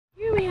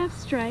have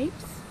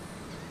Stripes,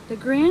 the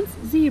Grant's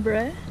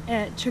zebra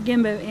at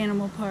Tregembo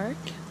Animal Park.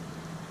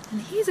 And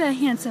he's a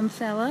handsome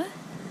fella.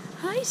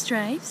 Hi,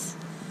 Stripes.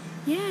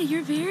 Yeah,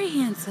 you're very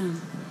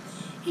handsome.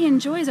 He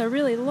enjoys a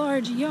really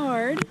large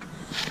yard.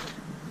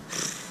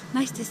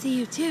 Nice to see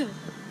you too.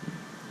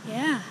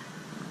 Yeah.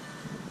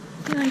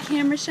 Feeling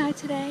camera shy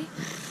today?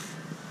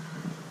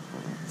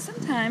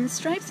 Sometimes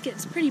Stripes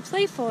gets pretty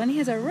playful and he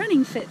has a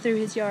running fit through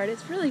his yard.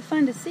 It's really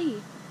fun to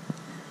see.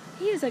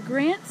 He is a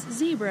Grant's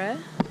zebra,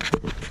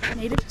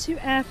 native to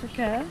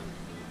Africa.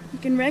 You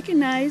can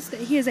recognize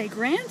that he is a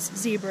Grant's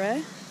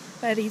zebra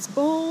by these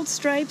bold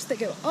stripes that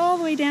go all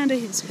the way down to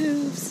his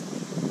hooves,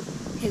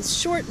 his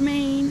short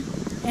mane,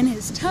 and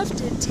his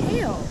tufted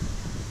tail.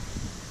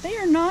 They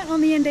are not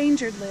on the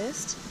endangered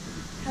list.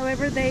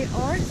 However, they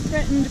are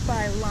threatened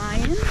by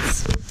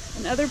lions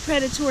and other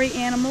predatory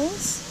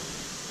animals,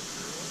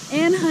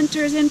 and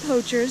hunters and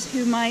poachers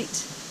who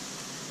might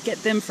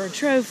get them for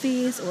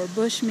trophies or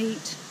bush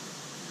meat.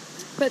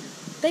 But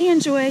they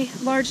enjoy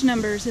large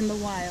numbers in the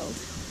wild.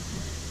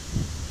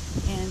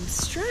 And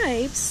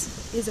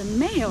Stripes is a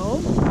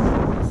male,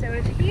 so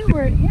if he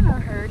were in a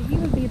herd, he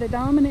would be the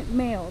dominant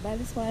male.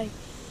 That is why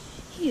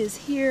he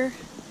is here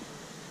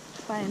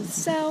by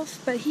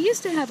himself. But he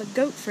used to have a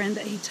goat friend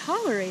that he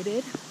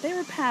tolerated. They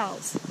were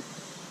pals.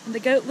 And the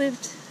goat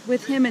lived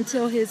with him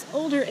until his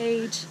older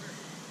age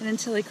and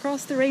until he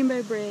crossed the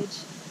Rainbow Bridge.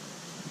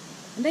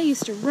 And they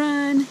used to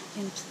run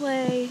and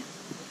play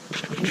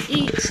and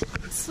eat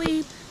and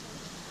sleep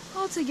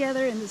all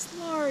together in this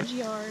large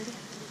yard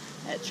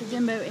at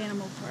Tregembo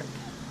Animal Park.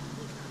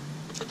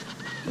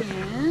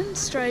 And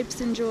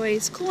Stripes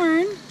enjoys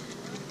corn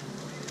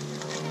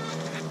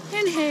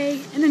and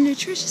hay and a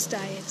nutritious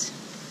diet.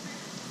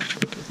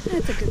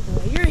 That's a good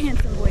boy. You're a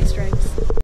handsome boy, Stripes.